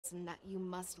lesson that you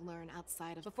must learn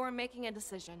outside of... Before making a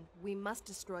decision, we must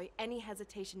destroy any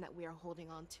hesitation that we are holding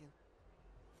on to.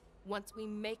 Once we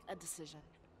make a decision,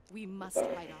 we must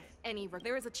fight off any...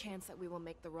 There is a chance that we will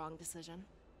make the wrong decision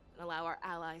and allow our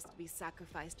allies to be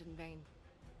sacrificed in vain.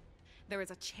 There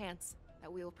is a chance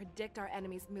that we will predict our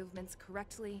enemies' movements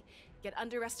correctly, yet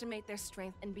underestimate their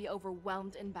strength and be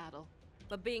overwhelmed in battle.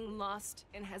 But being lost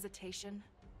in hesitation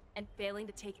and failing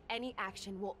to take any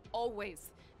action will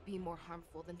always be more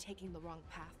harmful than taking the wrong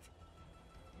path.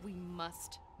 We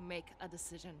must make a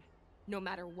decision, no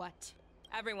matter what.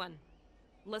 Everyone,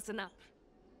 listen up.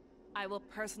 I will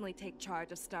personally take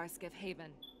charge of Starskiff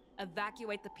Haven,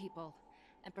 evacuate the people,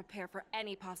 and prepare for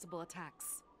any possible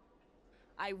attacks.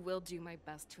 I will do my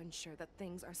best to ensure that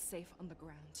things are safe on the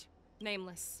ground.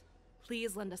 Nameless,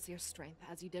 please lend us your strength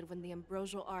as you did when the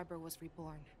Ambrosial Arbor was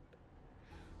reborn.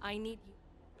 I need you.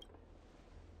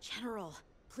 General,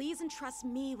 please entrust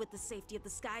me with the safety of the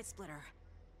Sky Splitter.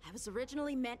 I was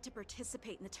originally meant to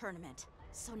participate in the tournament,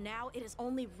 so now it is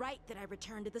only right that I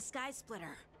return to the Sky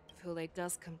Splitter. If Hule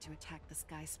does come to attack the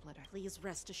Sky Splitter... Please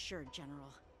rest assured,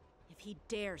 General. If he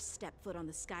dares step foot on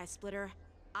the Sky Splitter,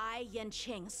 I,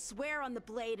 Yanqing, swear on the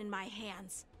blade in my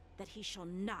hands that he shall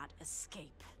not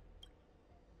escape.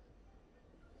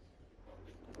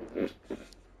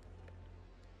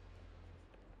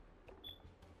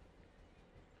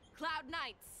 Cloud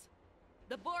Knights!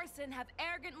 The Borson have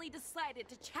arrogantly decided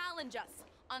to challenge us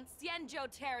on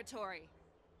Xianzhou territory.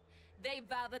 They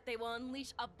vow that they will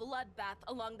unleash a bloodbath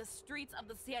along the streets of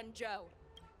the Xianzhou.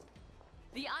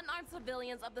 The unarmed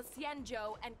civilians of the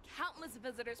Xianzhou and countless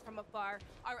visitors from afar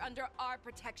are under our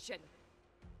protection.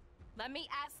 Let me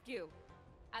ask you,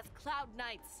 as Cloud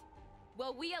Knights,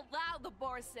 will we allow the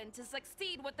Borson to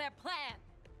succeed with their plan?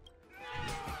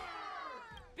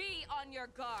 Be on your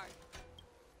guard.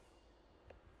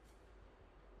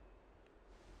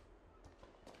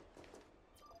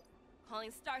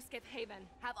 Calling Starskiff Haven.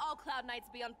 Have all Cloud Knights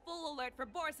be on full alert for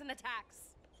Borson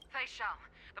attacks. Fei Xiao,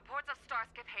 the ports of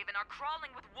Starskiff Haven are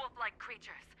crawling with wolf-like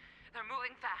creatures. They're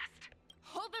moving fast.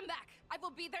 Hold them back! I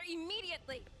will be there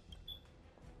immediately!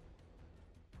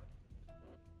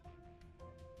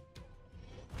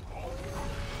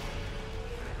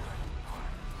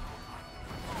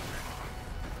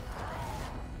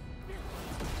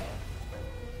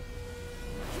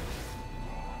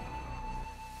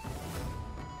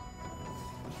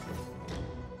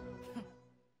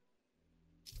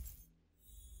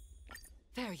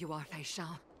 There you are, Fei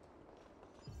Xiao.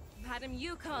 Madam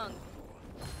Yukong!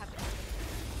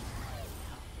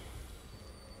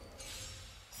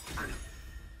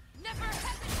 Never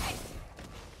hesitate!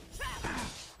 That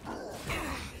hurt.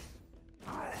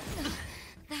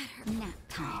 Nap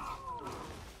time.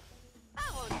 I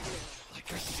won't do.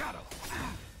 Like a shadow.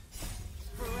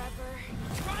 Forever.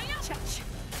 Triumph!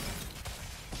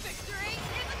 Victory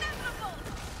is inevitable!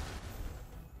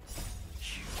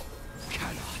 You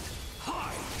cannot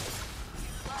hide!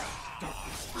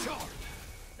 Darkness charred!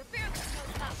 The fearless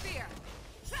knows not fear!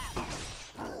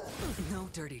 No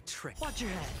dirty trick. Watch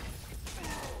your head.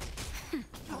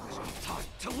 Time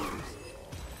to lose!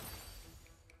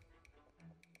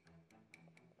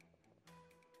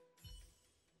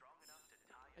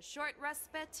 A short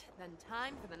respite, then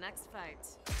time for the next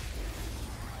fight.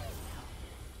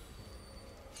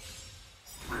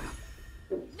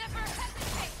 Never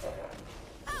hesitate!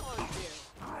 I won't do.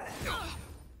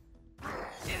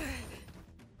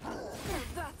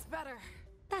 That's better.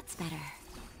 That's better.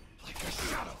 Like a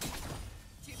shadow!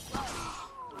 Too slow.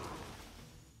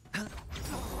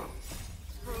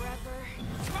 Forever.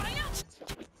 Triumph!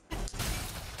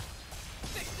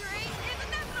 Victory is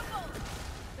inevitable!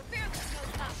 The fearless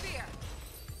knows not fear.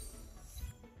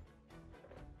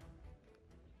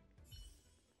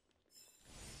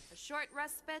 A short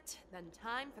respite, then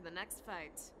time for the next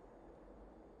fight.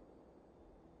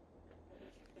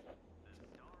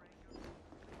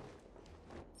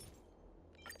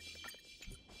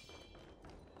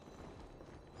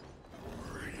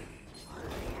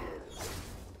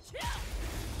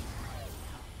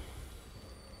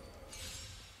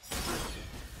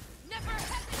 Never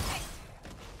hesitate!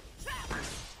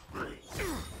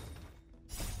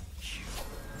 You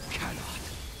cannot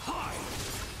hide!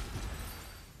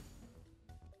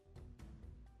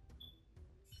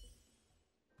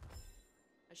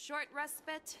 A short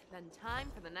respite, then time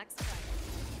for the next fight.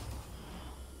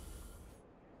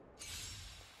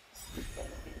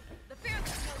 The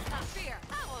fearless knows not fear.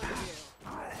 I won't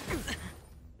do.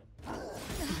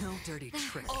 No dirty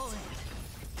trick.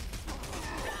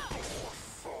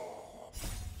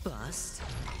 Bust.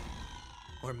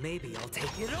 Or maybe I'll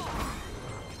take it all.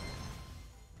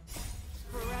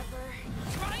 Forever.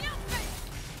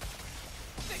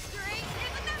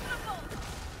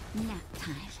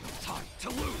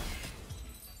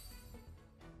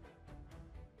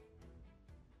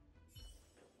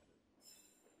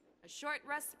 short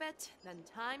respite, then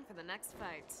time for the next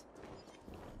fight.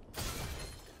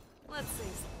 Let's save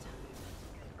some time.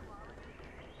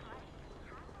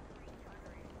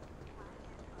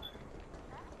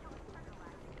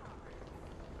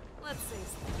 Let's save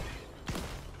some time.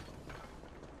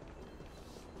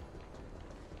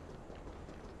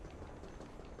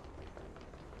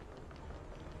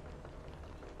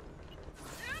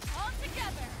 All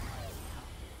together!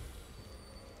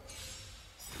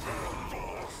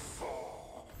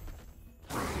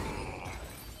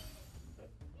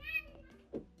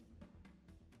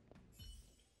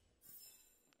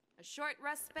 A short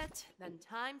respite, then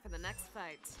time for the next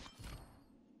fight.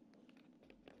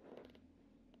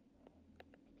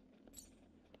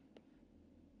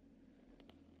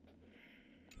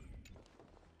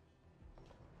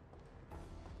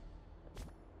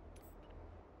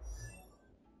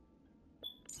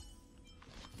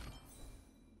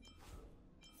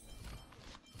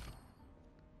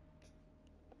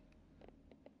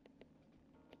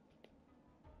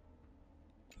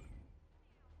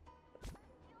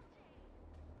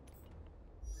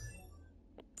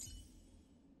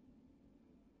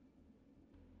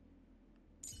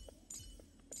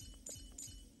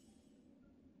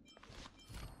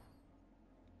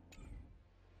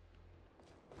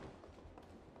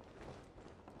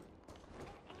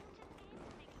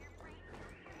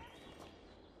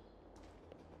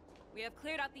 We have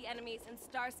cleared out the enemies in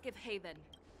Starskiff Haven.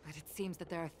 But it seems that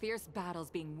there are fierce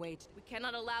battles being waged. We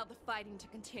cannot allow the fighting to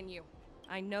continue.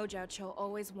 I know Jiao Cho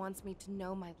always wants me to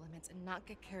know my limits and not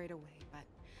get carried away, but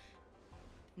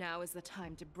now is the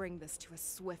time to bring this to a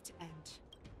swift end.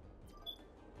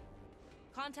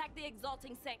 Contact the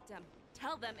Exalting Sanctum.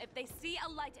 Tell them if they see a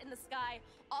light in the sky,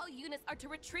 all units are to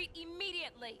retreat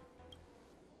immediately.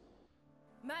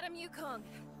 Madam Yukong,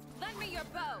 lend me your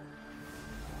bow.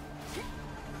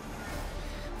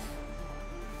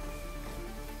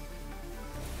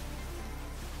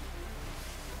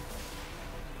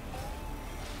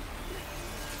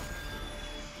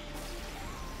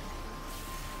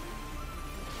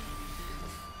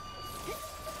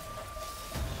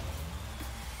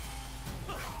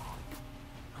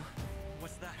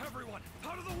 What's that? Everyone,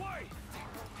 out of the way!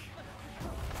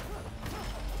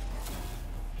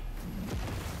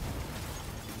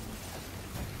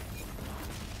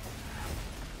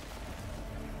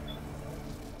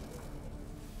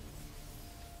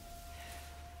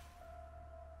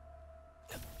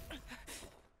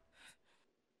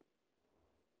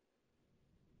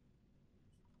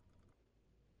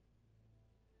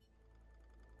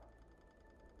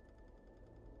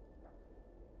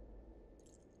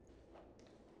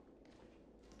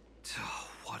 Oh,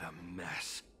 what a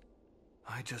mess.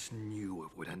 I just knew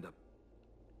it would end up...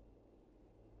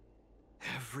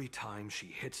 Every time she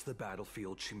hits the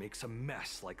battlefield, she makes a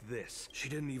mess like this. She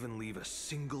didn't even leave a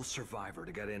single survivor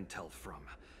to get intel from.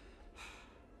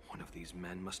 One of these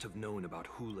men must have known about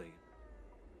Hule.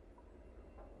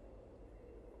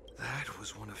 That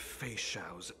was one of Fei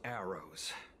Xiao's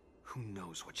arrows. Who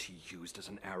knows what she used as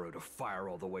an arrow to fire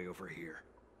all the way over here?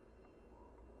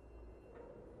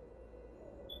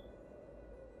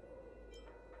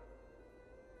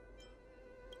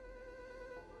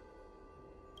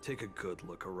 Take a good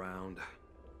look around.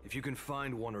 If you can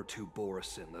find one or two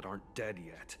Borisin that aren't dead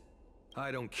yet, I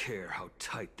don't care how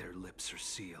tight their lips are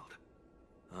sealed.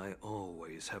 I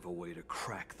always have a way to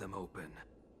crack them open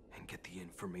and get the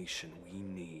information we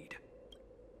need.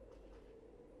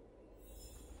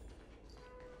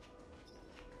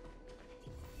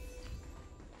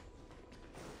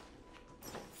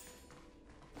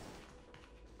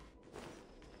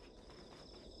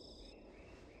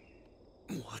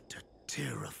 What a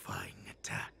terrifying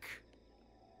attack.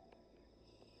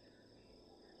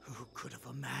 Who could have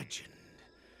imagined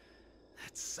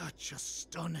that such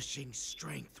astonishing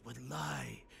strength would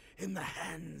lie in the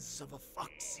hands of a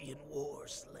Foxian war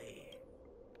slave?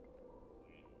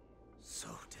 So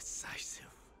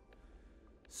decisive,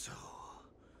 so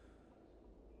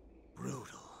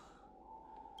brutal.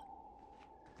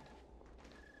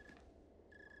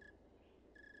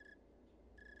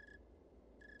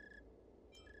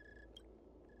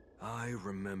 I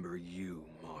remember you,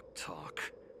 Mock Talk.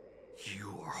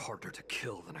 You are harder to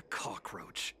kill than a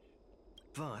cockroach.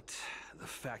 But the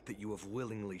fact that you have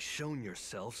willingly shown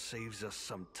yourself saves us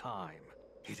some time.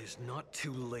 It is not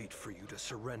too late for you to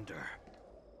surrender.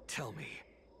 Tell me,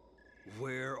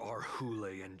 where are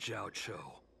Hule and Jiao Cho?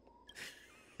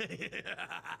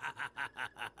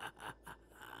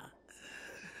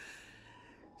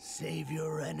 Save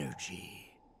your energy,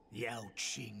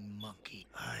 Yaoqing monkey.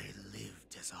 I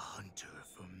lived as a hunter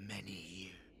for many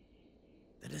years.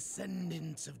 The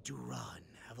descendants of Duran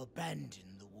have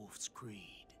abandoned the Wolf's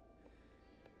Creed.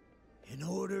 In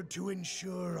order to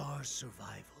ensure our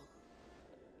survival,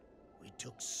 we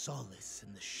took solace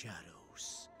in the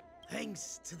shadows,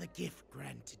 thanks to the gift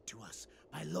granted to us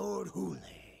by Lord Hule.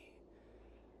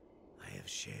 I have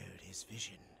shared his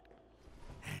vision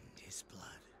and his blood.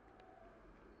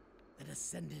 The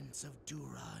descendants of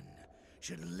Duran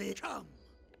should live. Come,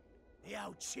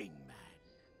 Yao Qing man.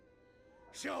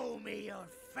 Show me your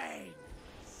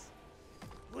fangs.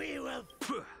 We will.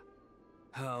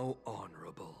 How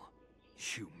honorable,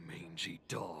 you mangy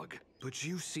dog. But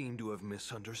you seem to have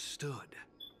misunderstood.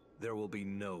 There will be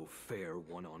no fair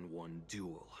one-on-one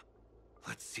duel.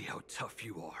 Let's see how tough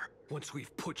you are once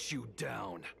we've put you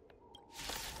down.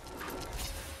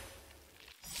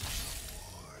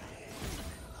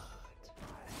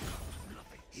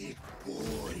 It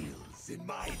boils in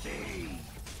my veins.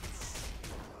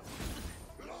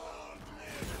 Long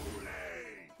live Hule!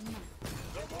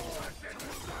 The Morrison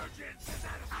resurgence is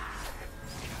at hand!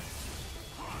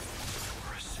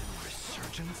 Morrison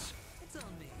resurgence? It's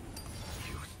on me.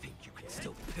 You think you can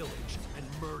still pillage and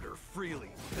murder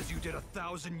freely, as you did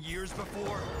 1,000 years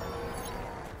before?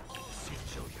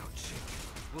 Xinzhou Yaoqing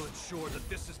will ensure that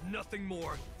this is nothing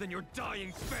more than your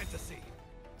dying fantasy.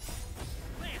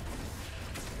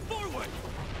 Forward!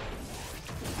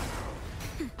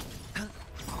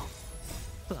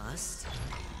 Bust.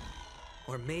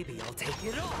 Or maybe I'll take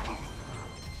it all.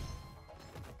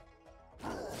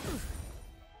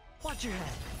 Watch your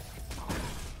head.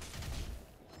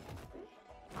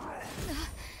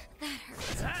 That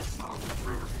hurts.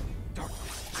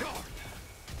 Darkness charge!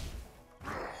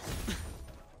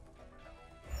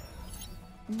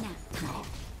 Now.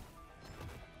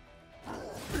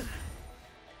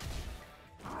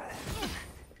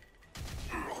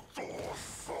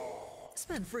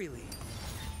 Spend freely.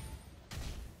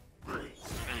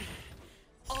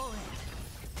 All in.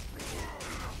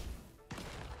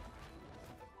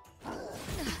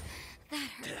 That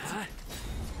hurts.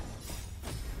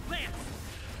 Lance!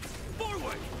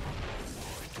 Forward!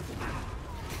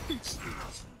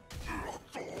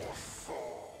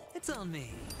 It's on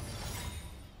me.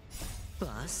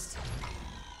 Bust.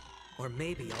 Or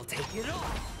maybe I'll take it all.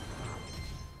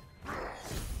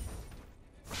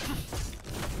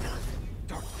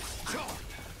 Darkness charge!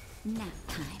 Nap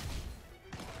time.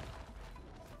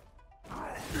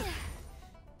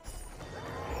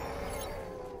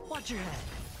 Watch your head.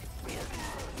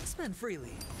 Spend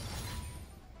freely.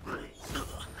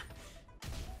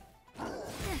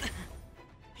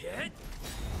 Hit!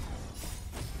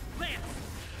 Lance!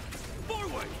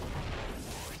 Forward!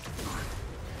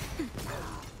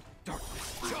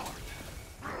 Darkness charge!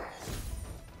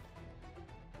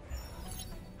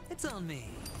 It's on me.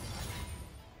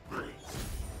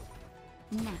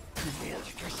 Nap time.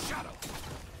 Your shadow!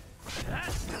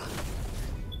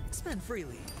 Spend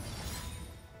freely.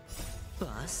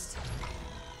 Bust.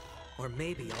 Or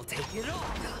maybe I'll take it all.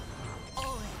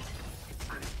 All in.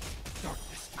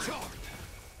 Darkness charge!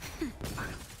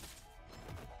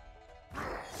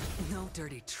 No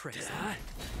dirty tricks. Fight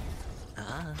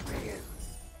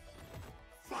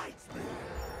me!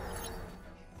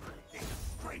 A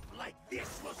scrape like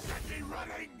this will set me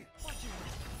running!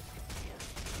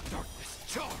 Darkness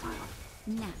charge!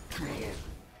 Nap time.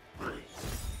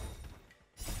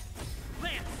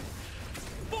 Lance!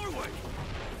 Forward!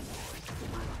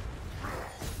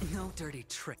 No dirty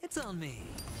trick. It's on me.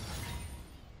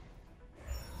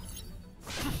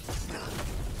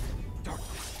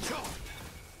 Darkness charge!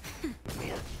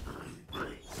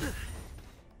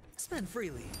 Spend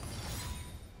freely.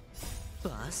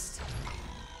 Bust.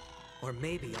 Or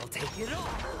maybe I'll take it all.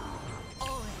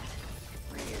 All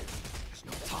in. There's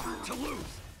no time to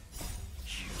lose!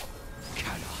 You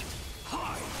cannot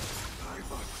hide! I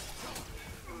must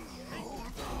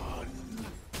hold on!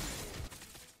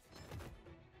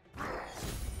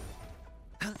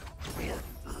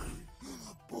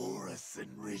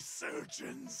 Borison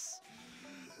resurgence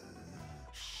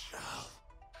shall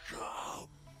come.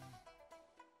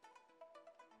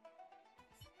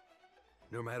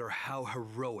 No matter how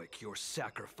heroic your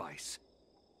sacrifice,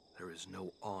 there is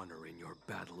no honor in your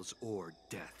battles or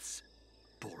deaths,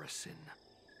 Borison.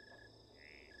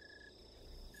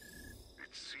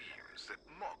 It seems that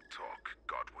Moktok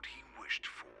got what he wished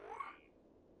for.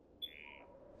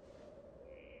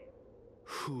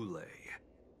 Hule,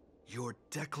 your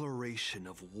declaration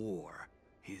of war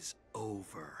is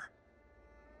over.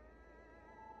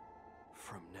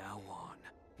 From now on,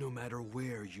 no matter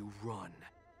where you run,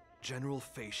 General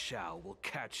Fei Xiao will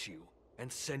catch you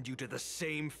and send you to the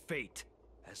same fate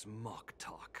as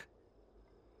Moktok.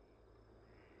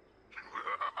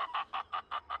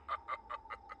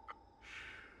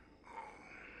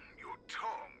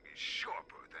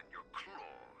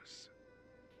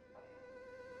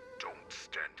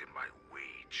 in my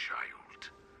way, child.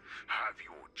 Have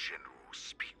your general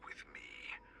speak with me.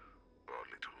 Our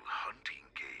little hunting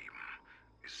game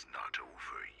is not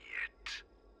over yet.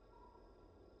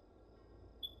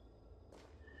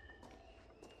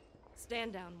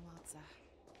 Stand down, Yowza.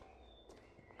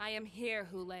 I am here,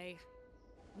 Hule.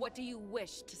 What do you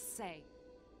wish to say?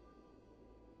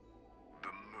 The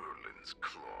Merlin's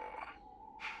Claw.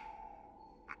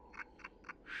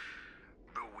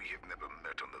 Though we have never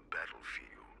met on the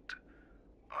battlefield,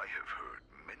 I have heard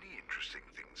many interesting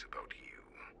things about you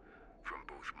from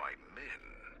both my men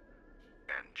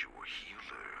and your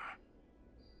healer.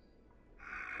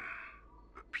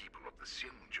 The people of the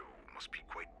Xianzhou must be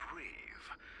quite brave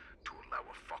to allow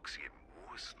a Foxian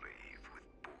war slave with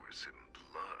Borisson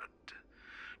blood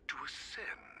to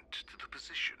ascend to the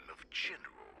position of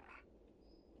general.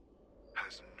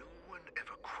 Has no one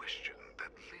ever questioned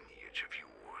that lineage of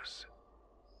yours?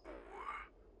 Or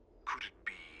could it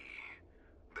be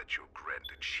that your grand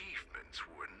achievements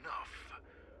were enough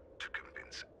to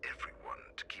convince everyone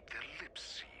to keep their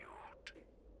lips sealed?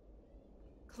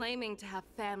 Claiming to have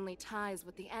family ties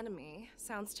with the enemy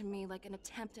sounds to me like an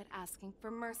attempt at asking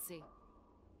for mercy.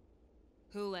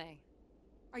 Hule,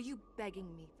 are you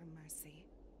begging me for mercy?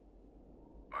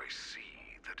 I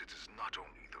see that it is not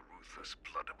only the ruthless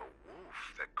blood of a wolf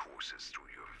that courses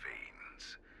through your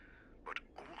veins, but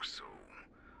also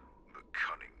the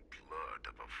cunning blood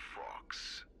of a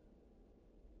fox.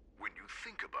 When you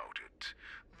think about it,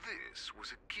 this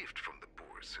was a gift from the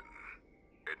Borisson.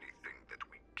 Anything that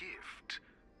we gift,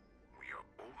 we are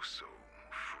also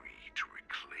free to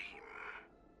reclaim.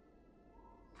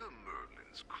 The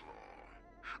Merlin's Claw.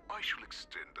 I shall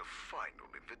extend a final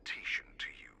invitation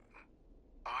to you.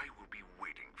 I will be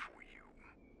waiting for you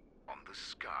on the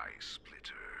Sky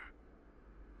Splitter.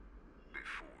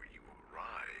 Before you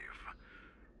arrive,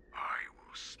 I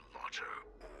will slaughter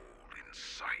all in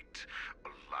sight,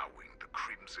 allowing the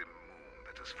crimson moon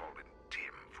that has fallen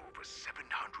dim for over 700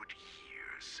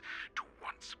 years to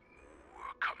once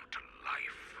more come to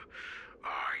life.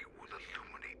 I will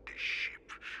illuminate this ship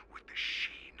with the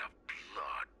sheen of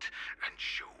blood and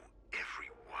show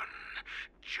everyone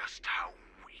just how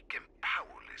weak and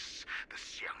powerless the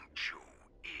Xianzhou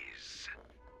is.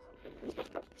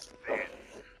 Then,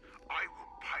 I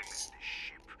will pilot this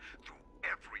ship through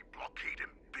every blockade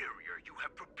and barrier you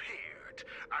have prepared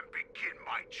and begin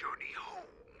my journey home.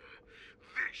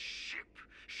 This ship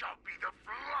shall be the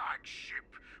flagship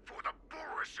for the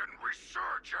Borisson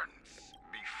Resurgence.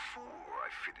 Before I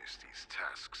finish these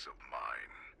tasks of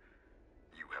mine,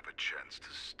 you have a chance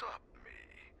to stop me.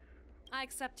 I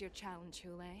accept your challenge,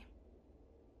 Hule.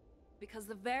 Because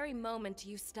the very moment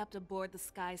you stepped aboard the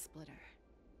Sky Splitter,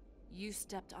 you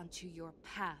stepped onto your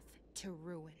path to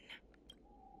ruin.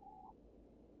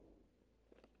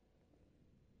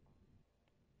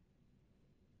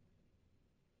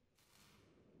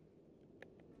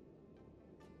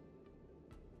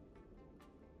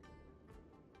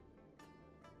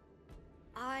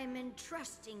 I'm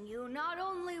entrusting you not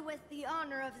only with the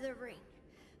honor of the ring,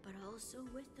 but also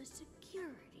with the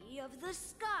security of the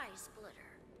Sky Splitter.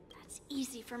 That's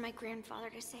easy for my grandfather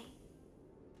to say.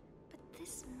 But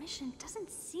this mission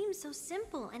doesn't seem so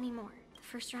simple anymore. The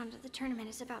first round of the tournament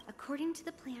is about according to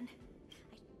the plan.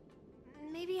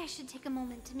 Maybe I should take a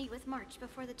moment to meet with March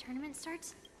before the tournament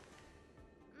starts?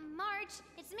 March,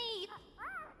 it's me!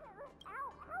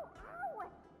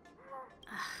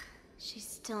 Ugh, she's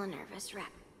still a nervous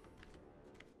wreck.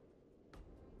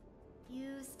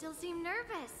 You still seem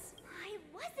nervous. I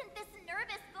wasn't this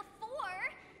nervous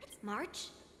before! March?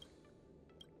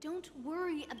 Don't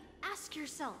worry, ask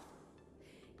yourself.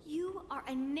 You are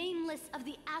a nameless of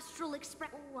the Astral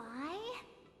Express. Why?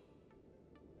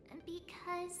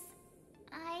 Because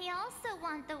I also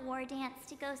want the war dance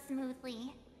to go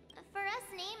smoothly. For us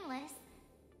nameless,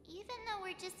 even though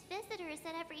we're just visitors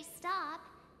at every stop,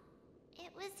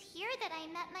 it was here that I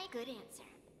met my— Good answer.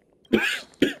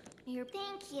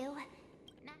 Thank you.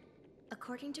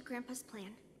 According to Grandpa's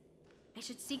plan, I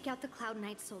should seek out the Cloud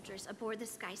Knight soldiers aboard the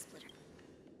Sky Splitter.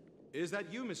 Is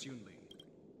that you, Miss Yunli?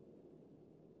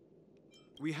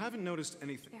 We haven't noticed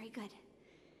anything. Very good.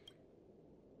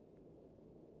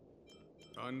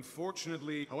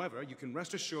 Unfortunately, however, you can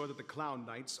rest assured that the Cloud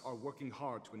Knights are working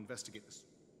hard to investigate this.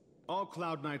 All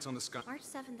Cloud Knights on the sky— March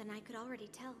 7th and I could already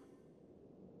tell.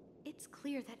 It's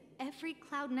clear that every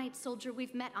Cloud Knight soldier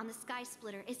we've met on the Sky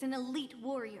Splitter is an elite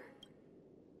warrior.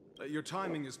 Your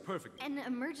timing is perfect. An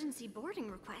emergency boarding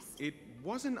request. It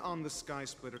wasn't on the Sky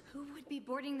Splitter. Who would be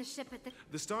boarding the ship at the—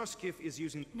 The Star Skiff is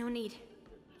using— No need.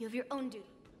 You have your own duty.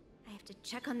 I have to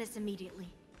check on this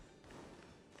immediately.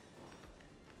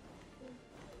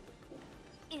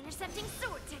 Intercepting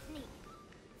sword technique.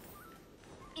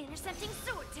 Intercepting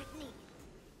sword technique.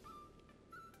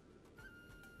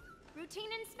 Routine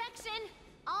inspection.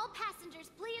 All passengers,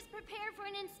 please prepare for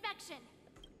an inspection.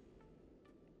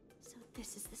 So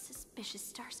this is the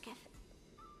suspicious Starskiff.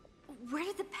 Where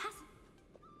did the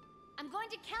I'm going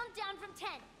to count down from 10.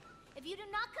 If you do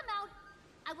not come out,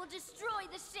 I will destroy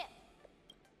the ship.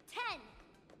 10,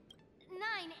 9, 8,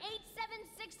 7,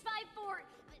 6, 5, 4.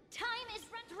 Time is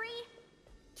 3,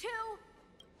 2,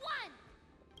 1.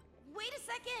 Wait a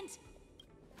second!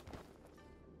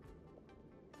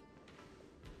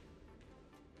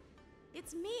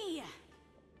 It's me!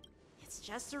 It's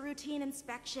just a routine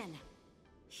inspection.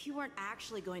 You weren't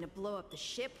actually going to blow up the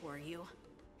ship, were you?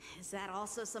 Is that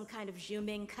also some kind of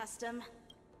Zhuming custom?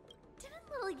 Didn't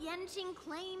little Yenjing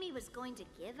claim he was going to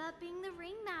give up being the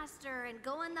ringmaster and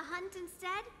go on the hunt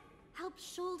instead? Help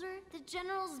shoulder the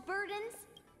general's burdens?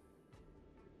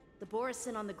 The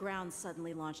Borisin on the ground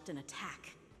suddenly launched an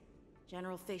attack.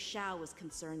 General Fei Xiao was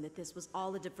concerned that this was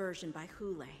all a diversion by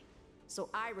Hule, so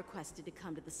I requested to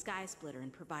come to the Sky Splitter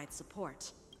and provide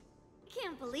support.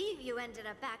 Can't believe you ended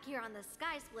up back here on the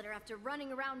Sky Splitter after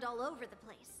running around all over the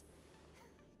place.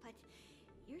 But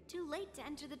you're too late to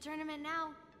enter the tournament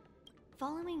now.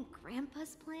 Following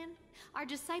Grandpa's plan, our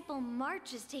disciple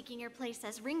March is taking your place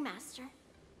as ringmaster.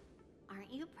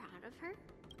 Aren't you proud of her?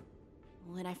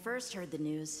 When I first heard the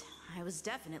news, I was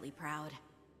definitely proud,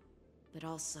 but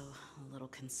also a little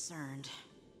concerned.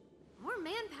 More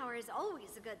manpower is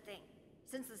always a good thing,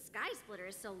 since the Sky Splitter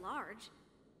is so large.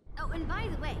 Oh, and by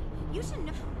the way, you should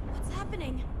know what's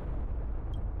happening.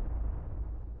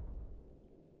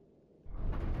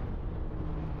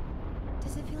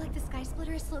 Does it feel like the Sky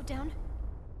Splitter is slowed down?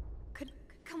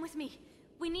 Come with me.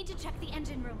 We need to check the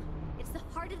engine room. It's the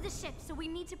heart of the ship, so we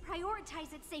need to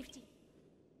prioritize its safety.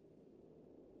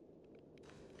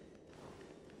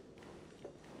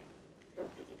 The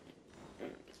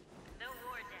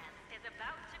war dance is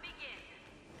about to begin.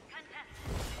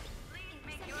 Contestants, please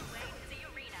make your way to the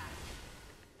arena.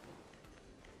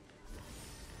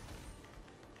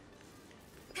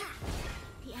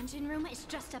 The engine room is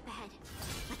just up ahead.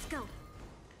 Let's go.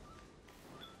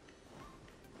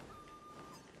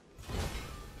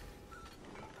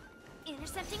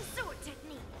 Intercepting sword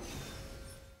technique.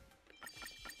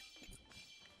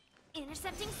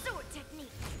 Intercepting sword technique.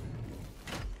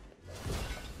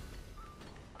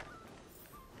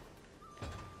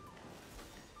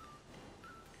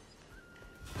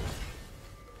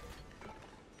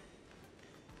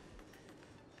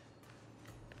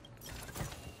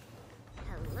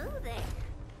 Hello there.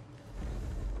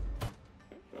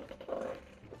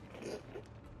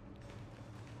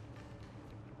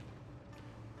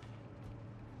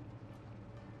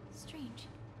 Strange.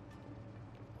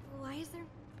 Why is there...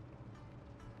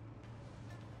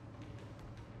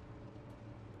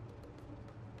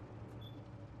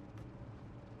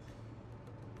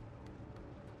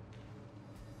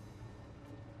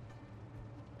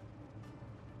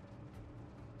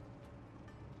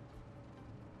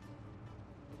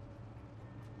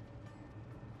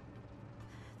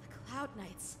 The Cloud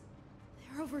Knights.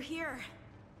 They're over here.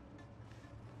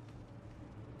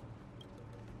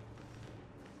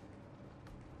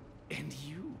 And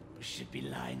you should be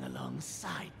lying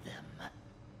alongside them.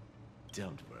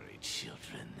 Don't worry,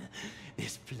 children.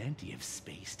 There's plenty of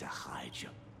space to hide you.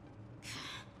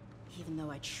 Even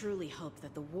though I truly hoped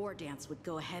that the war dance would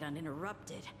go ahead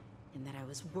uninterrupted, and that I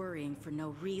was worrying for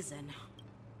no reason.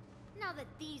 Now that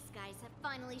these guys have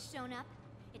finally shown up,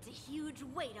 it's a huge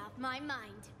weight off my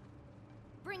mind.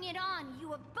 Bring it on,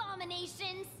 you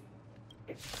abominations!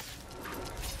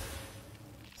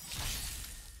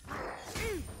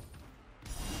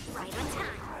 Right on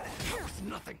time. It's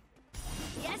nothing.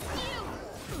 Yes,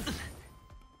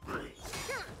 you!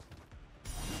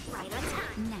 Right on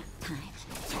time. Nap time.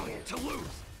 Time to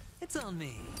lose. It's on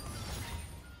me.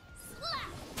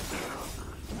 Slap!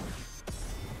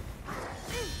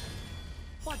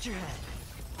 Watch your head.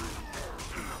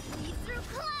 Lead through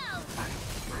clouds!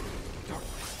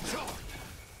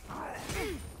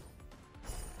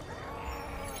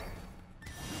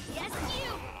 Yes,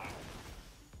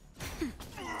 you!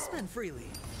 Spend freely.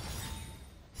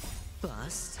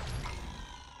 Bust.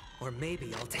 Or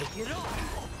maybe I'll take it all.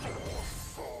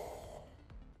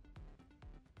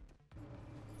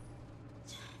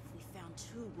 We found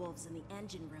 2 wolves in the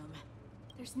engine room.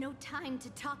 There's no time to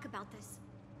talk about this.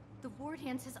 The war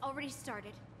dance has already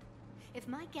started. If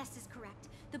my guess is correct,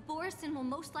 the Borisin will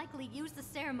most likely use the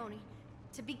ceremony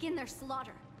to begin their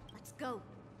slaughter. Let's go.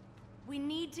 We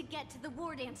need to get to the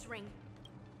war dance ring.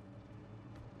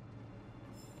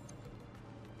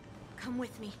 Come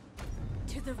with me.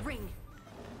 To the ring.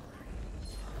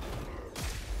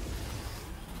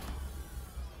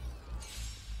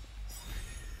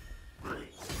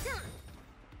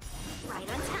 Right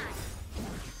on time.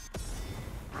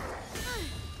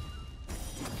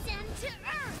 Descend to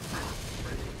earth.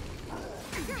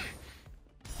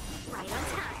 Right on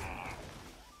time.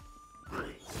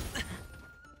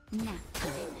 Nap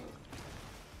time.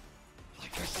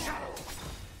 Like a shadow.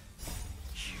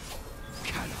 You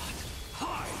cannot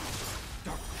hide.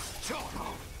 Darkness,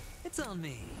 John. It's on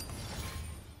me.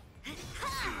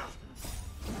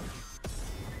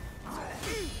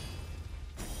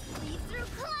 Lead through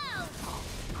clouds.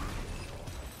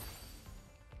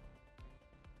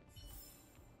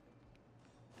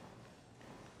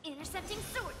 Intercepting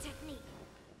sword technique.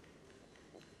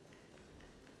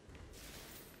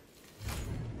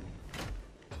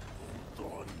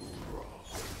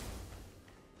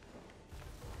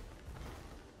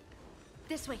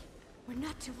 This way. We're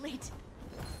not too late.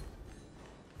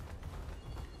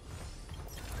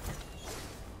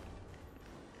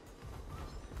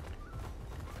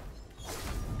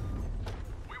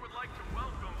 We would like to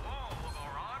welcome all of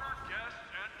our honored guests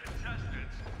and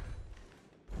contestants.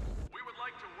 We would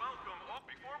like to welcome all.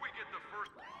 Before we get the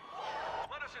first,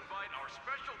 let us invite our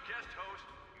special guest host,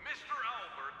 Mr.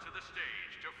 Albert, to the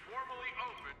stage to formally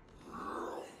open.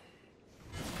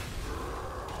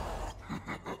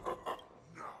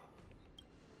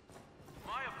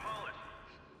 My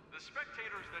apologies. The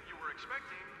spectators that you were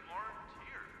expecting aren't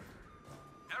here.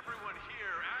 Everyone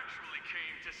here actually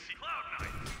came to see Cloud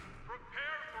Knight.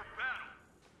 Prepare for battle.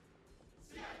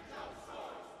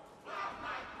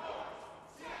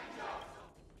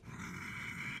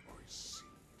 I see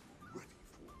you ready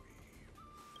for me.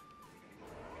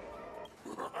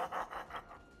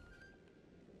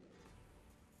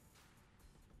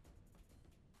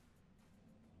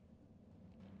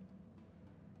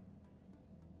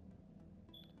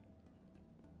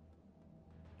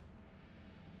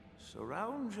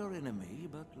 Surround your enemy,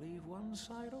 but leave one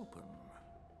side open.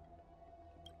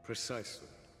 Precisely.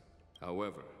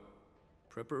 However,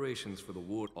 preparations for the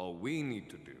war, all we need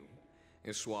to do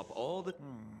is swap all the...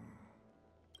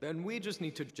 Then we just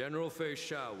need to... General Fei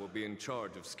Shao will be in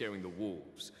charge of scaring the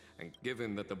wolves, and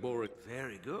given that the Boric...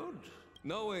 Very good.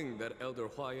 Knowing that Elder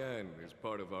Huayan is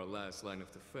part of our last line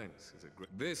of defense is a great...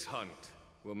 This hunt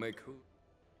will make who...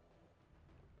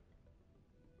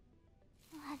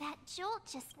 That jolt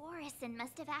just... Warrison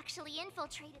must have actually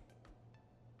infiltrated...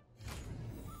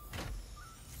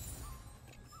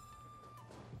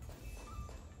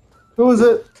 Who is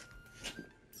it?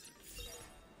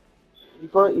 You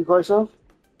got yourself?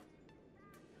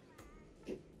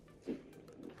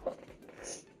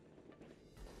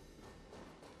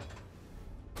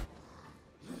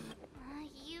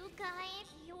 You guys,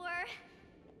 you're...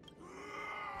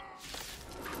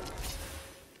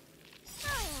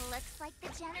 Oh, looks like the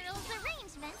General's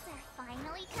arrangements are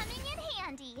finally coming in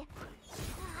handy.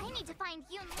 I need to find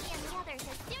Yun Li and the others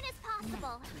as soon as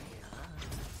possible.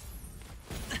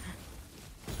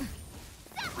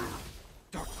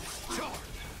 Darkness, John.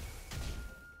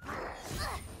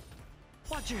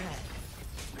 Watch your head.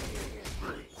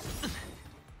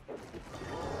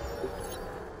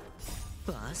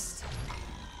 Bust.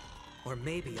 Or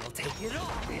maybe I'll take it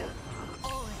all in.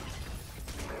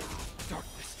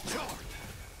 Darkness, John.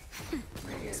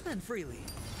 Spend freely.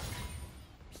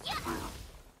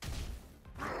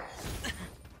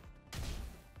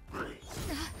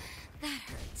 That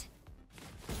hurt.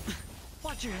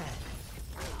 Watch your head.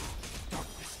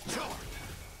 Darkness, John.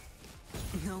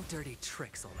 No dirty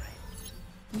tricks, all right.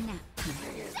 Nap time.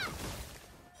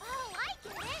 Oh, I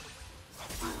get it!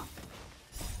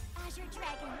 Azure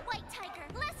Dragon, White Tiger,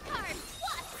 less cards,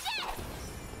 what's this?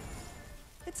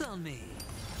 It's on me.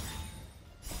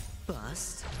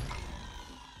 Bust.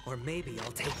 Or maybe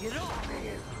I'll take it all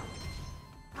in.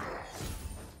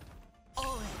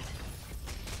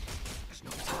 There's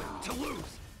no time to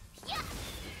lose.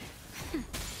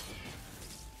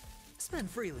 Spend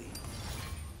freely.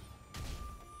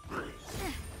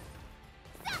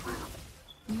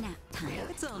 Nap time.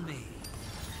 It's on me.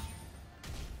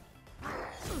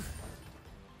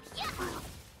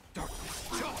 Darkness,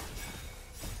 John.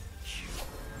 You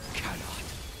cannot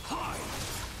hide.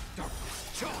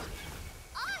 Darkness, John.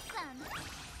 Awesome!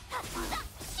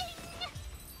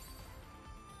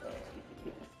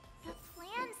 The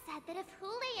plan said that if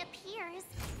Hule appears,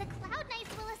 the Cloud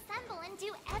Knights will assemble and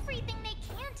do everything they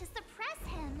can to suppress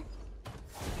him.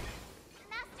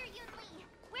 Master Yun Li,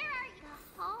 where are you?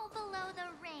 The hall below the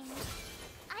ring.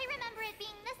 I remember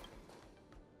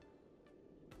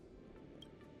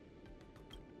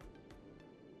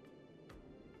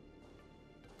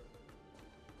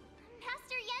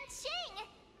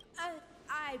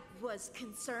I was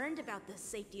concerned about the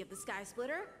safety of the Sky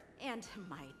Splitter, and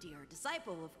my dear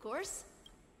disciple, of course.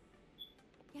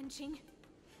 Yanqing,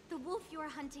 the wolf you are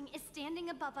hunting is standing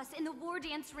above us in the war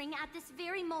dance ring at this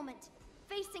very moment,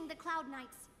 facing the Cloud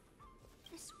Knights.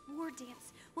 This war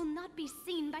dance will not be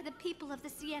seen by the people of the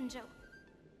Xianzhou,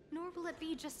 nor will it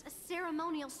be just a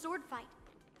ceremonial sword fight.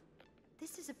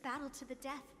 This is a battle to the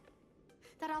death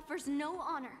that offers no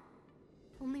honor,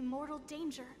 only mortal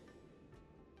danger.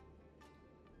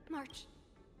 March.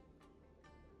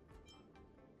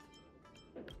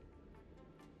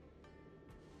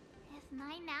 If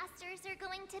my masters are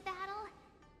going to battle,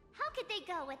 how could they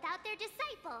go without their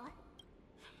disciple?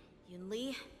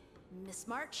 Yunli, Miss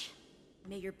March,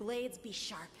 may your blades be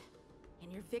sharp,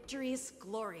 and your victories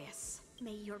glorious.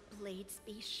 May your blades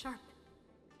be sharp,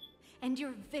 and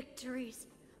your victories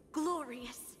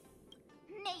glorious.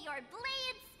 May your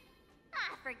blades...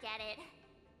 Ah, forget it.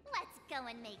 Let's go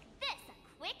and make this a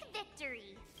quick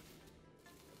victory.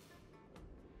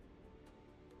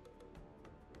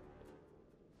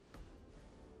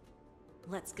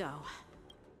 Let's go.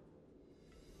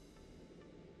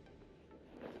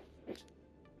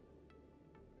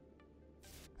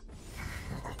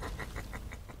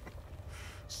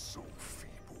 So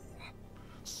feeble.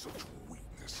 Such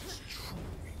weakness is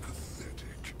truly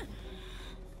pathetic.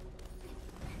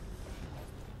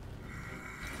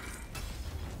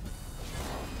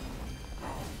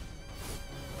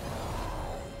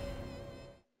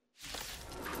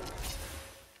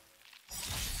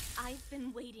 I've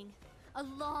been waiting a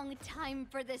long time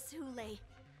for this, Hule.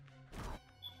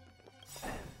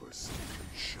 Mercy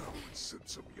shall send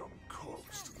some young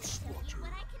cubs to the slaughter.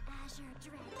 What I can Azure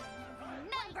Dragon.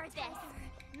 Remember this!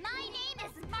 My name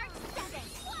is March 7,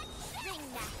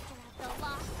 Ringmaster of the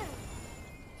Lost.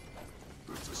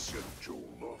 Does the Xianzhou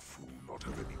Lafu not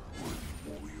have any worthy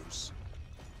warriors?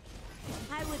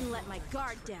 I wouldn't let my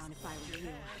guard down if I were you.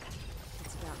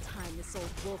 It's about time this old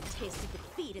wolf tasted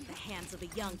defeat at the hands of a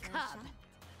young cub.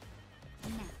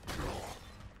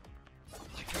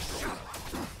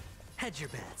 Hedge your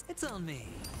bets. It's on me.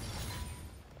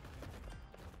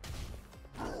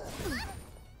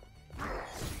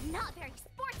 Not very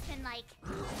sportsmanlike.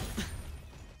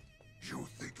 You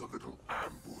think a little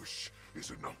ambush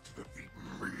is enough to defeat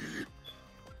me?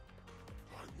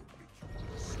 I will make you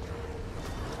understand.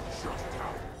 Shut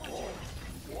down all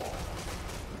you want.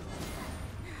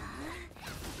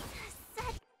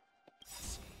 Such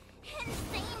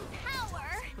insane power.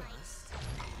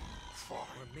 Fine.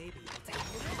 Or maybe I'll take it.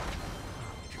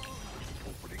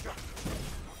 Opening up.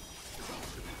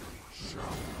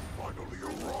 Shall finally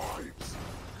arrives.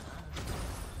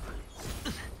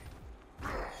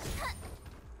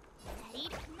 Ready?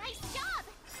 Nice job.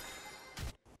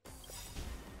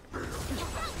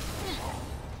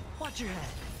 Watch your head.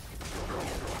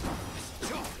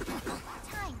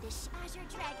 Time to Azure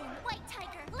Dragon, White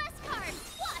Tiger, less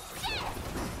cards. Watch this.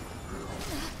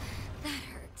 That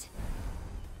hurt.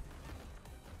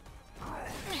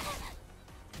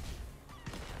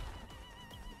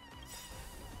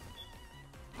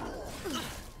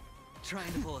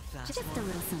 Trying to pull a fast Just one. a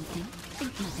little something.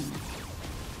 Think nothing of it.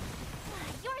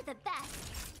 You're the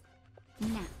best.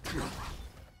 Nap time.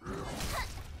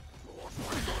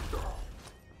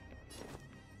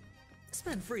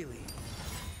 Spend freely.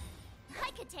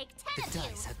 I could take 10 The of you.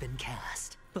 dice have been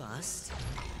cast. Bust.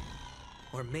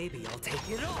 Or maybe I'll take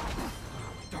it all.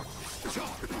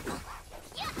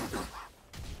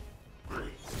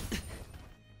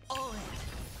 All in.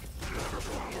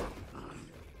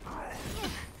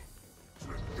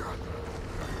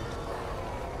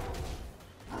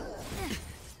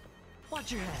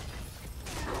 Watch your head.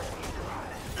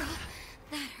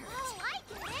 Oh, I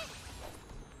get it.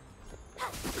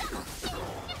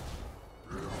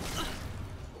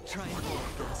 Try and pull a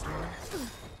fast one.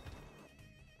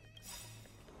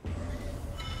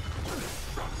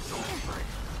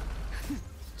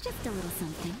 Just a little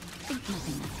something. Think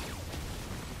nothing of it.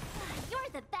 You're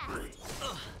the best.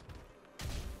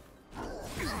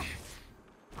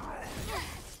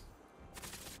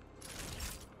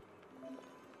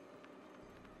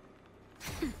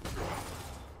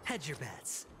 Hedge your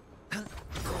bets.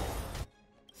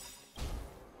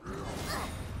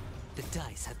 The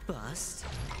dice have bust.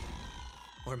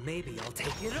 Or maybe I'll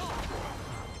take it all.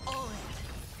 All in.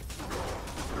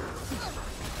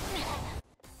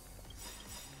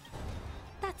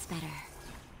 That's better.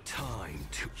 Time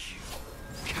to you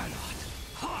cannot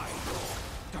hide.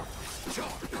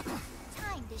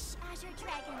 Time to Azure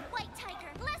Dragon, White Tiger,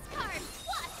 less cards.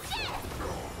 Watch this.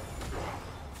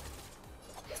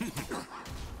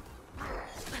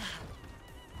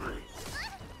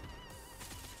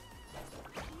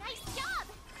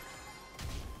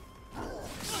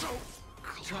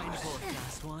 Trying to pull a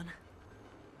fast one.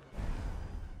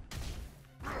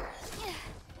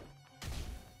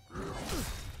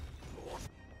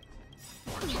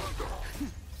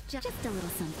 Just a little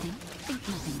something. Think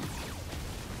nothing of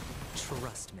it.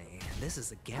 Trust me, this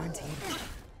is a guaranteed win.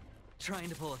 Trying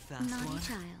to pull a fast Naughty one.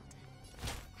 child.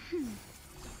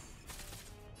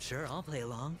 Sure, I'll play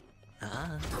along.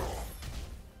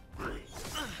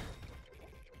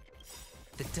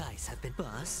 The dice have been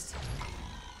bust.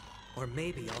 Or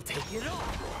maybe I'll take it all.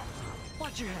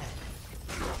 Watch your head.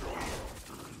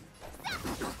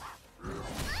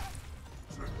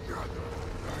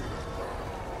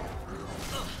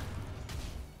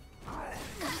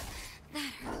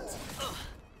 That hurt.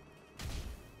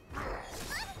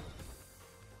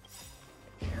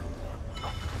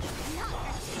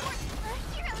 A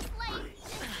hero's life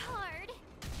is hard.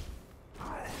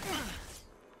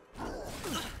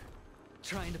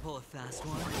 Trying to pull a fast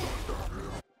one.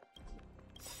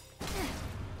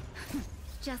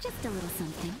 Just a little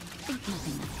something. Think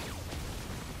nothing of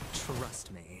it.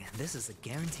 Trust me, this is a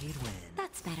guaranteed win.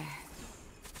 That's better.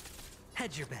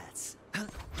 Hedge your bets. That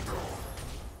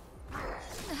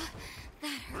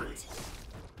hurt.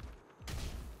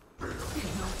 No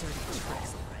dirty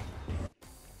tricks, alright.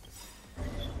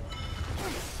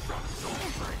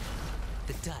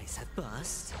 The dice have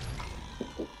bust.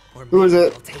 Or Who is maybe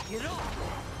it? I'll take it all.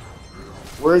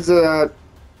 Where's it at?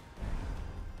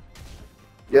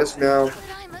 Yes, no. But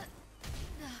I'm a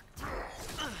doctor.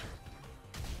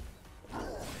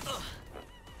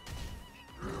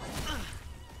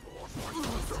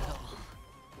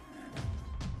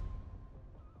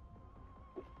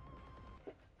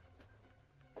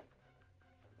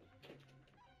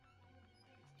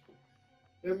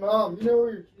 Hey, Mom, you know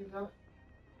where your keys at? Can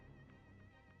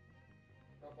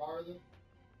I borrow them?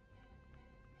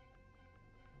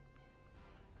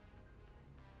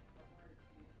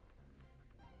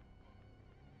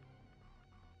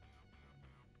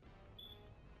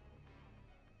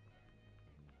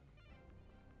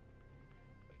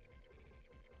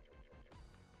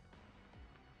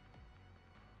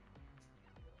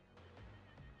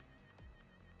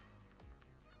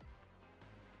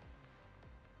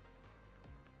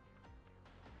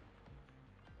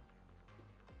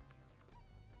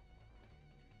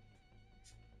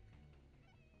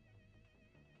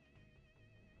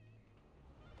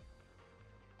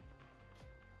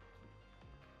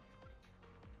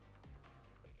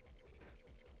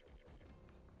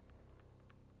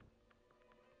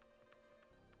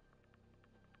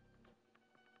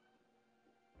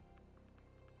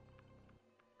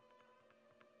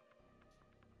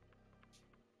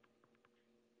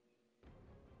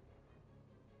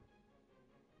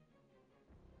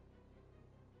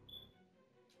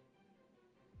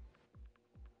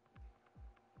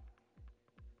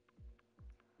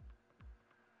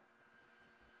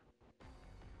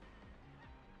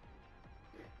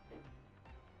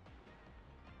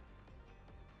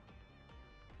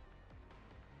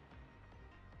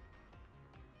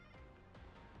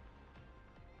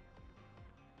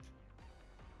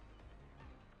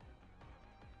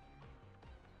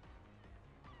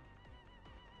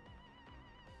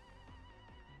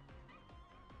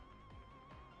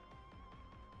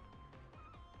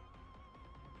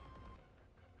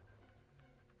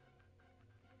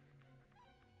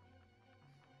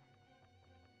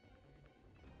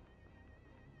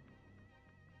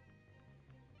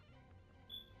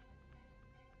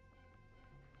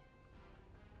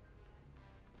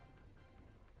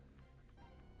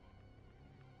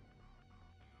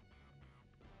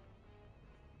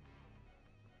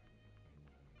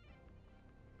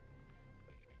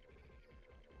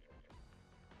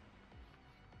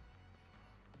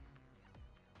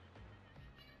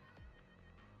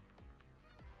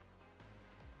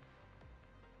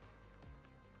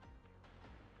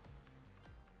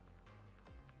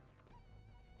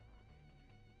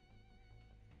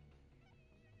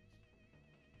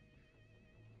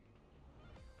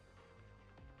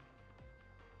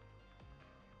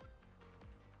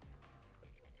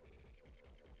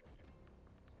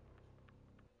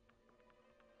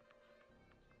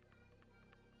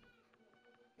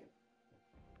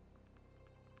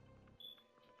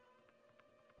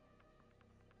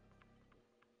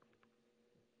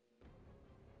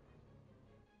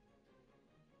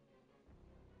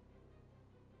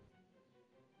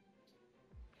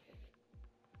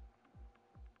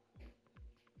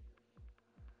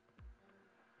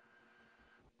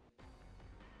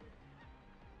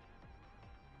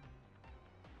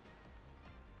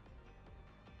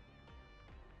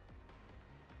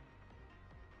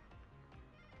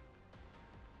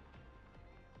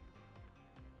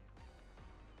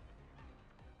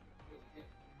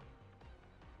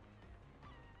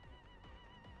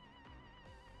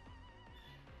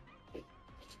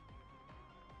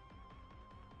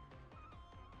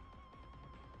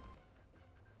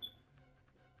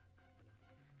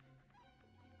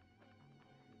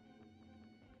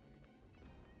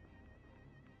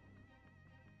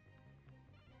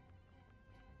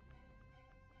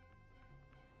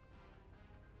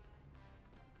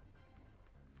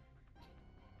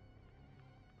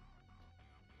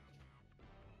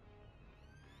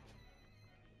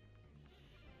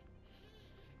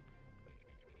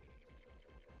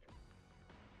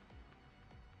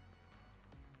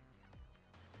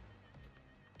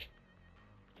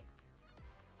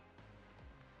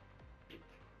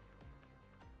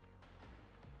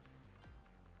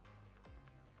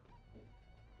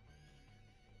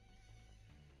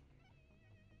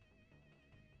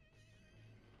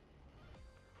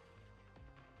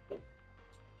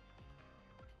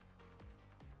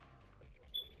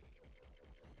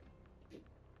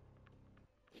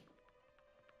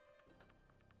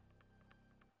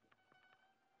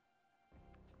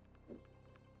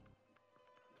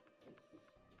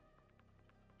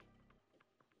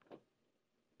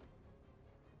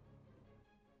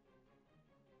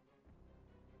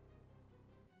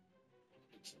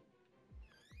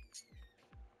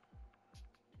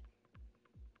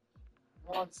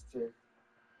 monster.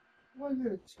 Why are you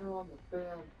gonna turn on the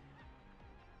fan?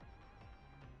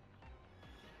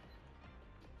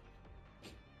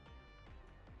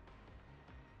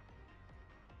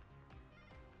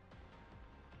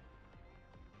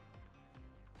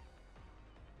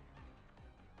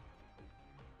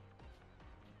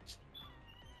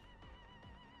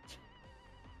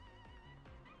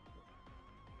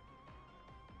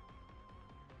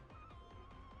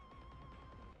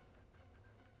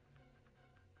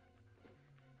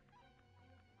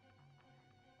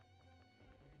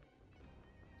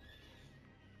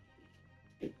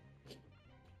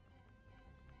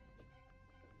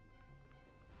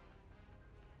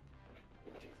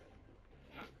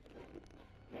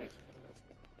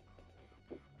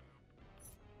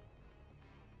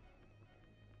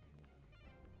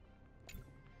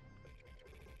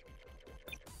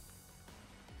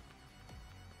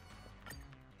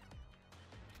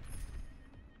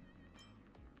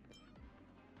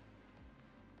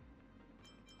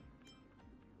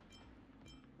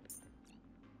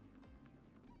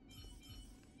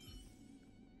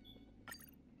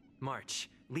 March,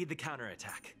 lead the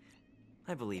counterattack.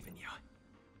 I believe in you.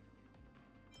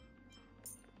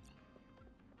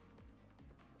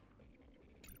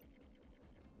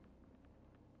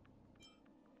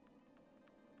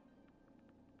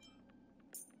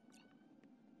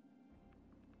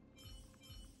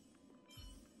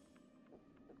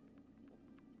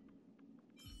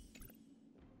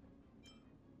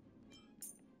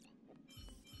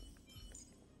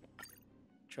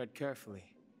 Tread carefully.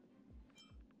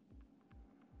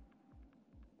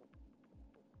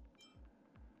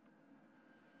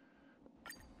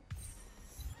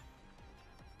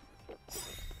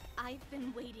 I've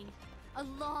been waiting a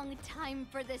long time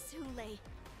for this, Hule.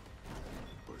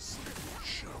 A sleeping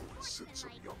shower sent some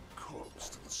young cubs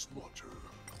to the slaughter.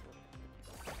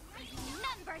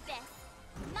 Remember this!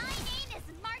 My name is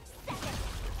March 7th,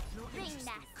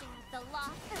 Ringmaster of the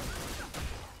Law First.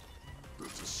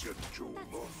 Does the Sen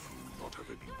Lafu not have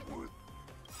any worthy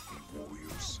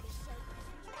warriors?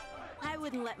 I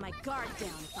wouldn't let my guard down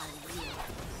if I were you.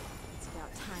 It's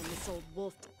about time this old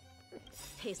wolf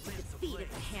tasted defeat at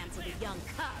the hands of the young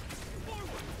cubs.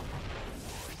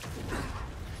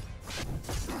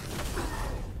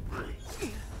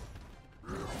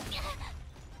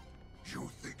 You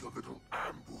think a little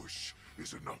ambush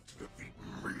is enough to defeat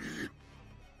me?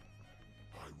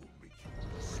 I will make you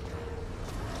understand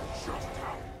just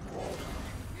how wrong.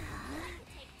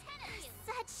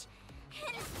 Such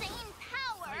insane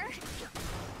power!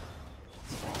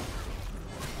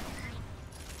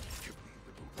 Give me a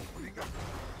little opening up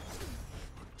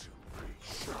until they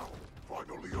shall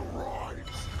finally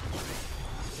arise.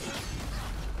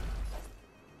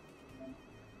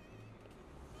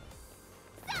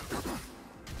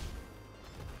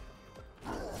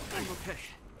 I'm okay.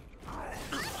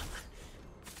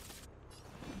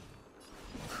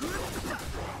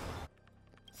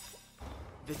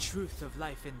 The truth of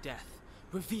life and death,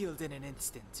 revealed in an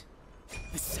instant.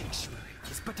 The sanctuary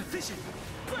is but a vision.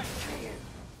 Break!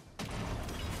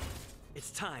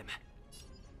 It's time.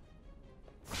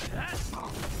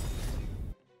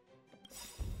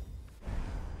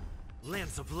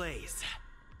 Lance ablaze.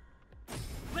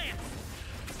 Lance!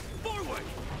 Forward!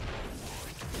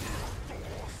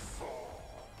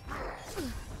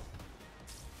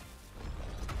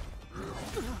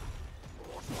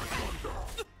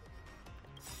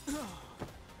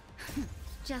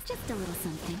 Just a little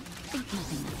something. Think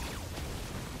nothing of it.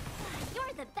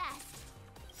 You're the best!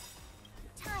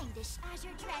 Time to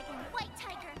Azure Dragon, White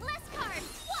Tiger, less cards!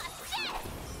 Watch this!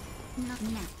 Not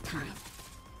nap time.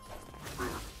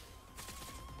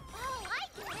 Oh, I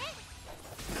get it!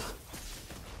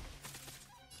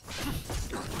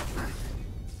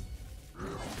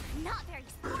 Not very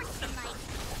sportsmanlike.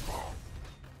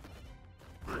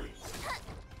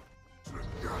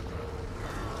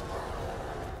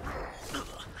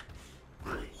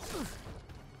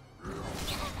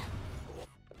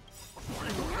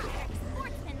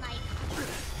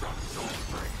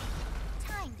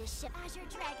 Time to ship Azure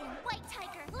Dragon, White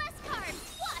Tiger, less cards!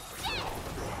 Watch this!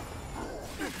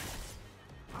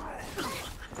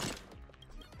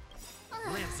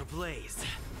 Lance ablaze.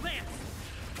 Lance!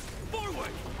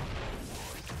 Forward!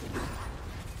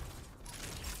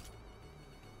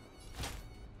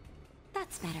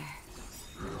 That's better.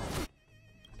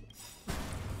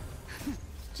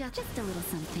 Just a little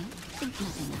something. Think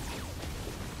nothing of it.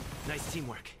 Nice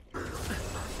teamwork.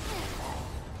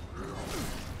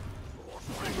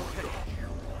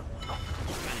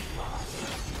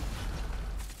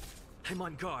 I'm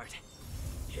on guard.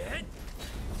 Hit!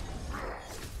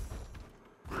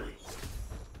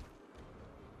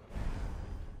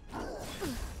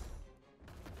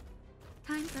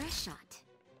 shot.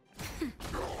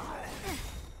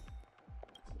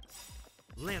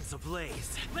 Lance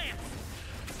ablaze. Lance!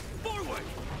 Forward!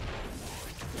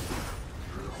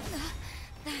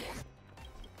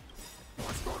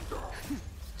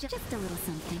 Just a little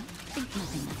something. Think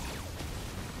nothing of it.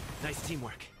 Nice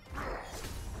teamwork.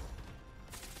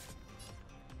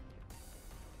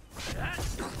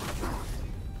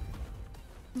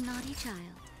 Naughty child.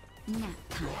 Nap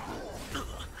time.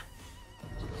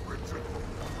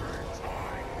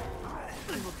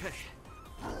 I'm okay.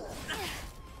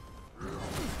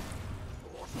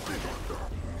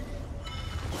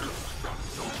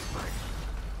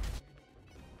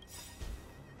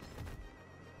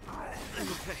 I'm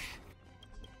okay.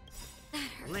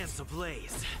 Lance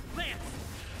ablaze. Lance!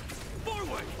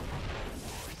 Forward!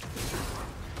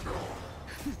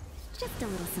 Just a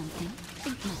little something.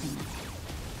 Think nothing of it.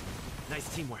 Nice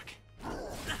teamwork.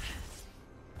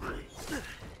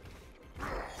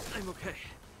 I'm okay.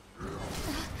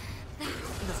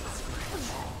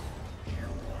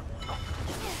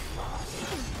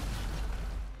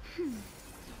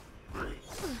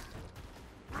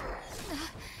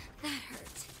 That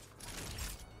hurt.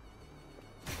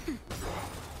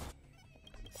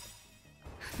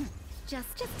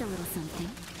 Just a little something.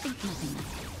 Think nothing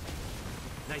of it.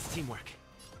 Nice teamwork.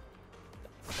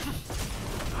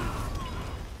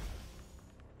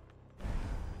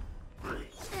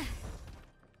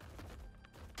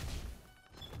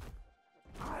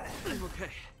 I'm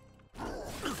okay.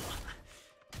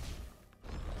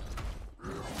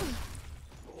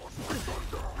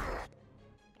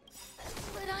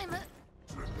 But I'm a...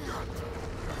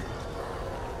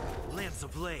 Lance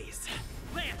ablaze.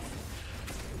 Lance!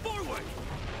 Forward!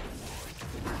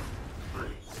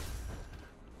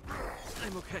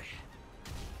 I'm okay.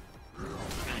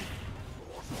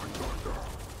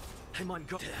 I'm on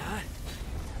guard.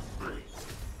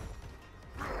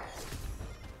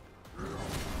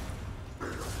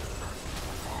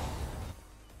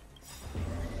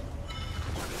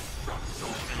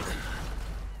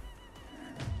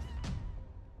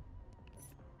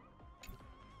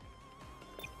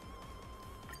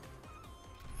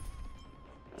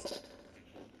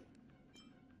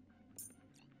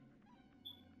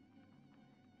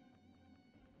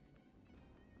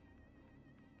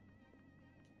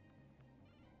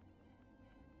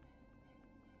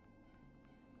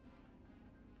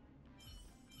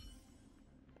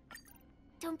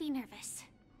 Don't be nervous.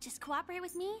 Just cooperate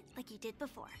with me like you did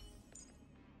before.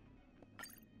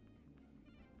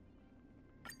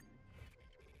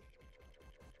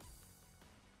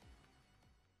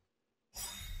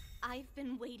 I've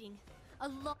been waiting a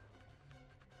long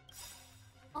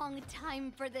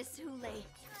time for this, Hule. I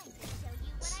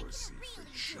see Fei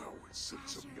Shao has sent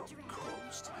some young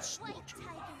cubs to the slaughter.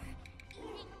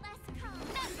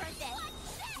 Remember this!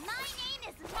 My name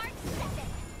is Mark 7,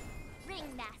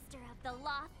 Ringmaster of the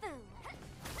Law Fu.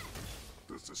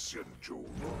 Does the Xianzhou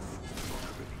Law Fu not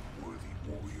have any worthy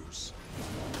warriors?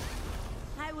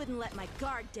 I wouldn't let my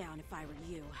guard down if I were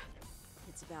you.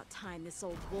 It's about time this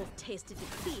old wolf tasted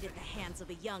defeat at the hands of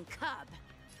a young cub.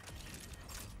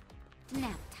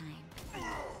 Nap time.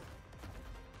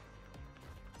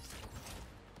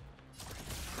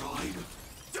 Pride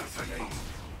deafening!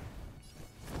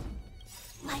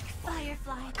 Like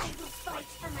Firefly, I will fight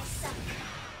for myself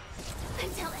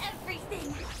until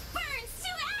everything burns to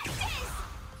ashes!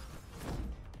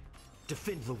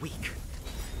 Defend the weak.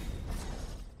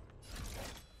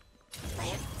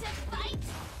 Live to fight!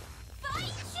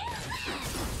 Fight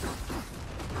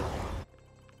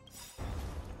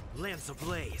you! Lance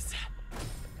ablaze.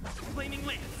 Flaming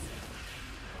lance.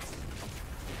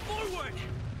 Forward!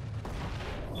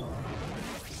 Not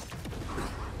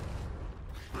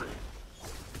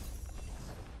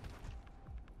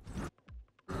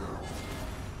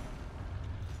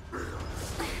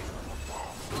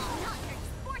very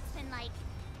sportsmanlike.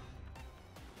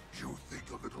 You think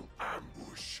a little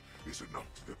ambush is enough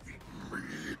to defeat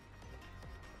me?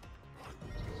 I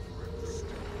will rest.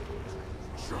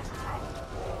 Just how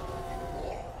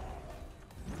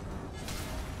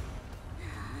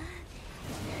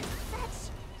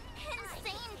Such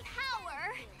insane power!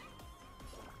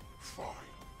 fine.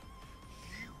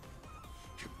 You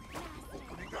can be the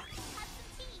opening act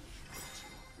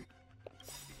until Fei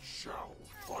Shao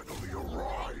finally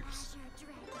arrives.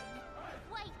 Azure Dragon,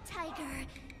 White Tiger,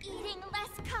 eating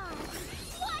less carbs.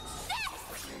 Watch this!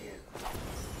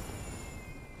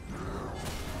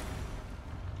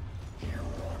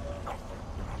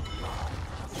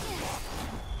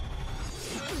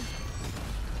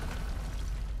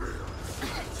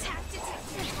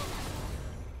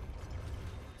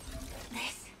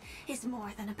 is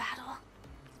more than a battle.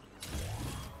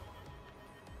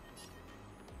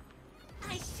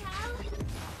 I shall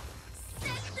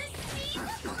set the scene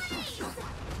ablaze!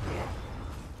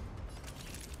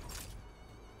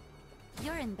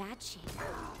 You're in bad shape.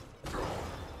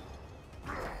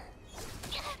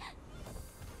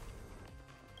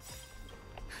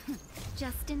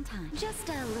 Just in time. Just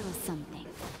a little something.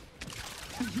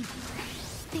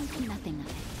 Think nothing of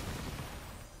it.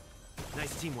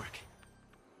 Nice teamwork.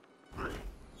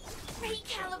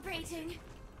 Recalibrating.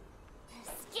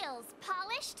 Skills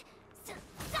polished.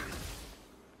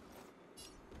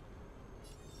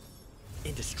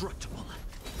 Indestructible.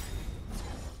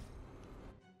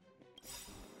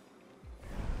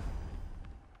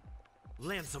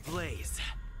 Lance ablaze.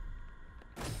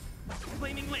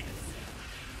 Flaming lance.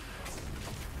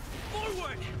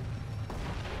 Forward!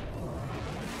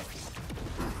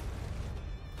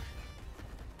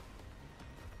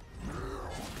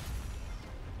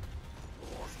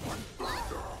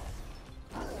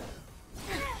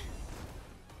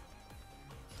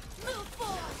 Move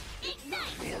forward!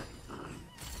 Ignite!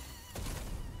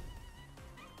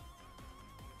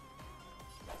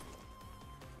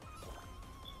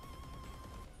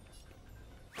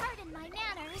 Pardon my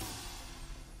manners.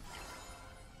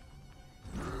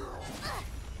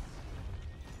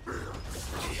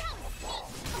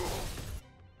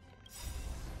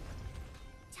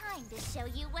 Time to show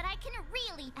you what I can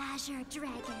really. Azure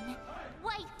Dragon,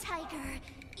 White Tiger,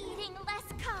 eating less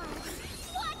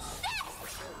carbs. Watch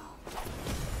this!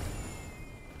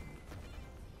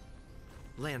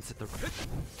 Lance at the...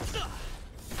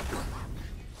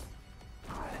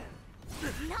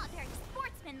 Not very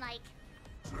sportsmanlike.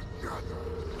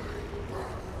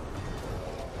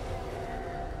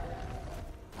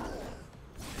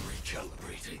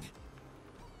 Recalibrating.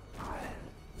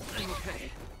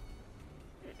 Okay.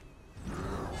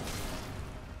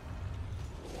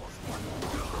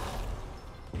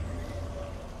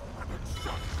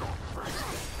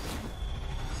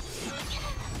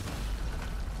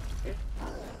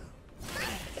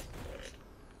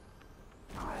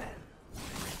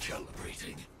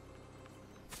 Recalibrating.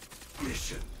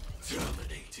 Mission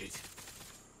terminated.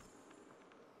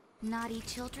 Naughty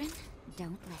children,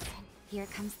 don't listen. Here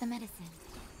comes the medicine.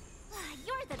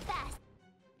 You're the best.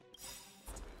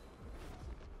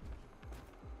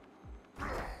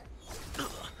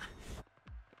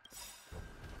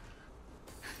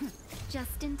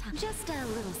 Just in time. Just a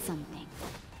little something.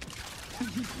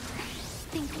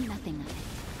 Think nothing of it.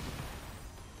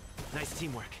 Nice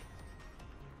teamwork.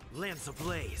 Lance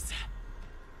ablaze.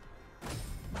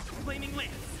 Flaming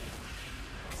lance.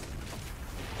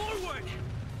 Forward!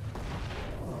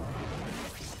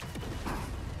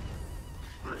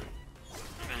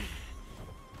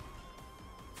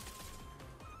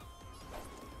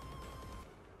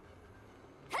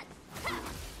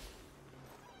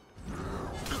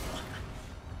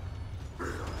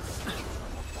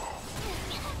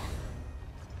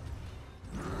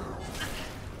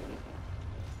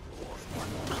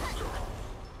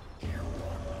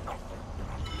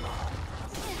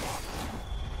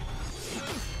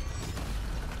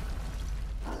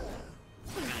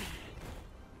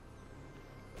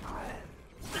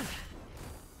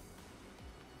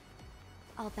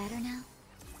 All better now?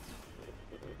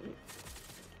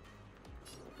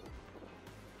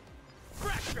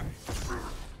 Fracture!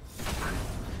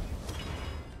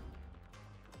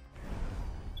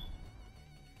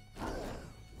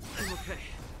 I'm okay.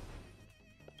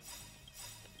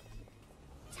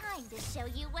 Time to show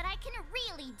you what I can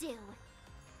really do.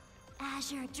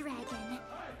 Azure Dragon,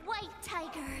 White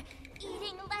Tiger,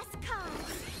 eating less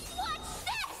carbs. Watch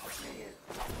this!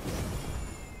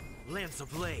 Lance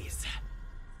ablaze.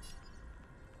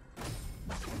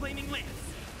 Flaming lance.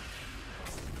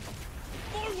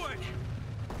 Forward!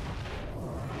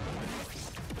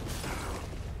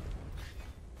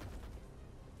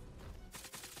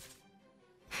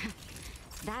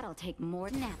 That'll take more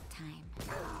nap time.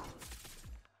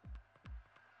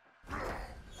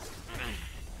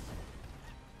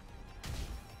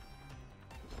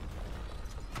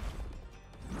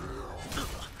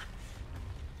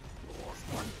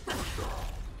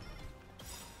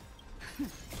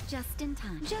 Just in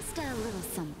time. Just a little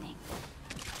something.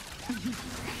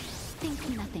 Think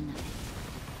nothing of it.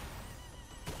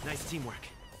 Nice teamwork.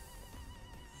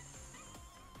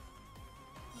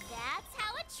 That's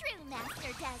how a true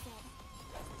master does it.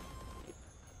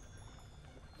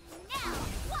 Now,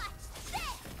 watch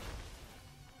this!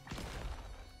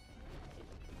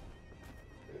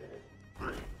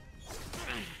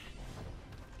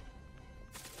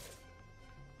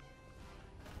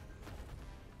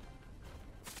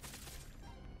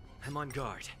 I'm on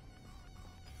guard.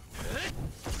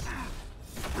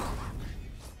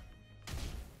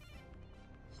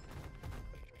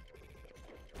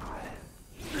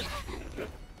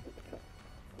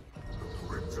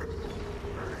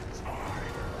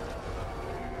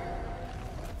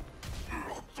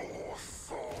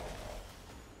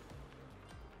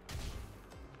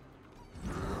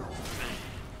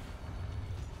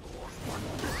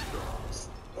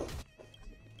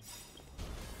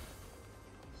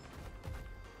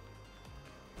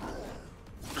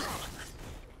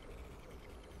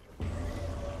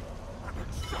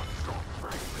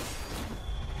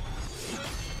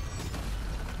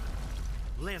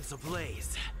 Lance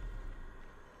ablaze.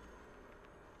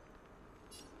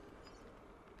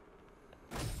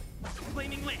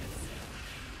 Flaming lance.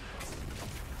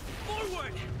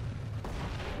 Forward.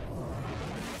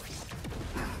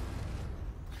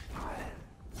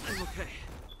 I'm okay.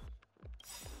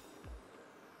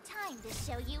 Time to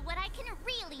show you what I can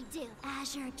really do.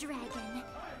 Azure Dragon,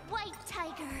 White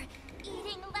Tiger,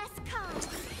 eating less carbs.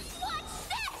 What?